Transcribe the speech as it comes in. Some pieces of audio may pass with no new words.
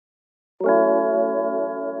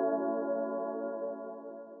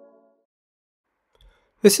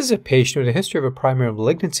This is a patient with a history of a primary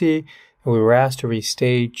malignancy, and we were asked to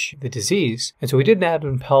restage the disease. And so we did an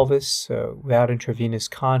abdomen pelvis without intravenous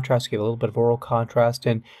contrast, gave a little bit of oral contrast,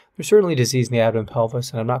 and there's certainly disease in the abdomen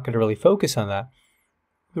pelvis, and I'm not going to really focus on that.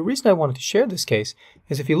 The reason I wanted to share this case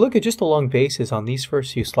is if you look at just the lung bases on these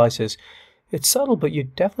first few slices, it's subtle, but you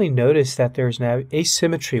definitely notice that there's an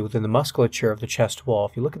asymmetry within the musculature of the chest wall.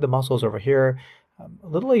 If you look at the muscles over here, a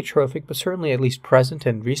little atrophic, but certainly at least present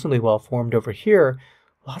and reasonably well formed over here.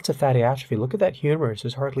 Lots of fatty atrophy. Look at that humerus.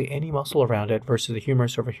 There's hardly any muscle around it versus the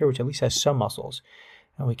humerus over here, which at least has some muscles.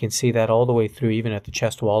 And we can see that all the way through, even at the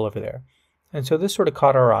chest wall over there. And so this sort of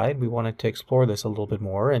caught our eye, and we wanted to explore this a little bit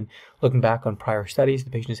more. And looking back on prior studies,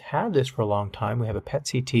 the patient has had this for a long time. We have a PET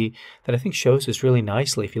CT that I think shows this really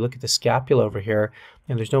nicely. If you look at the scapula over here,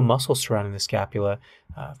 and there's no muscles surrounding the scapula.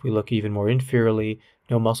 If we look even more inferiorly,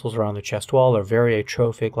 no muscles around the chest wall, are very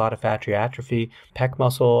atrophic, a lot of fatty atrophy. Pec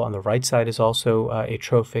muscle on the right side is also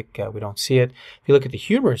atrophic. We don't see it. If you look at the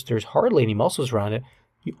humerus, there's hardly any muscles around it.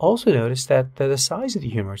 You also notice that the size of the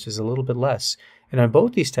humerus is a little bit less. And on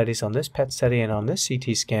both these studies, on this PET study and on this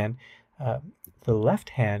CT scan, the left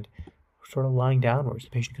hand sort of lying downwards. The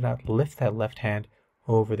patient could not lift that left hand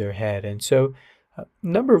over their head. And so a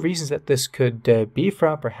number of reasons that this could be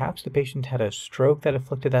from. Perhaps the patient had a stroke that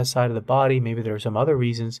afflicted that side of the body. Maybe there are some other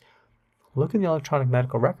reasons. Look in the electronic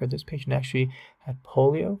medical record. This patient actually had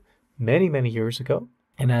polio many, many years ago.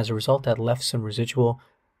 And as a result, that left some residual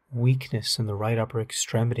weakness in the right upper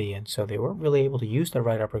extremity. And so they weren't really able to use the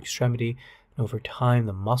right upper extremity. And over time,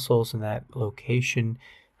 the muscles in that location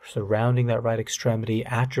surrounding that right extremity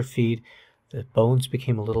atrophied. The bones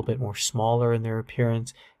became a little bit more smaller in their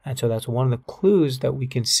appearance. And so that's one of the clues that we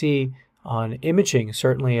can see on imaging,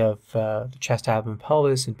 certainly of the chest, abdomen,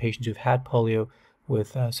 pelvis in patients who've had polio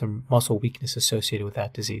with some muscle weakness associated with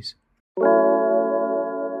that disease.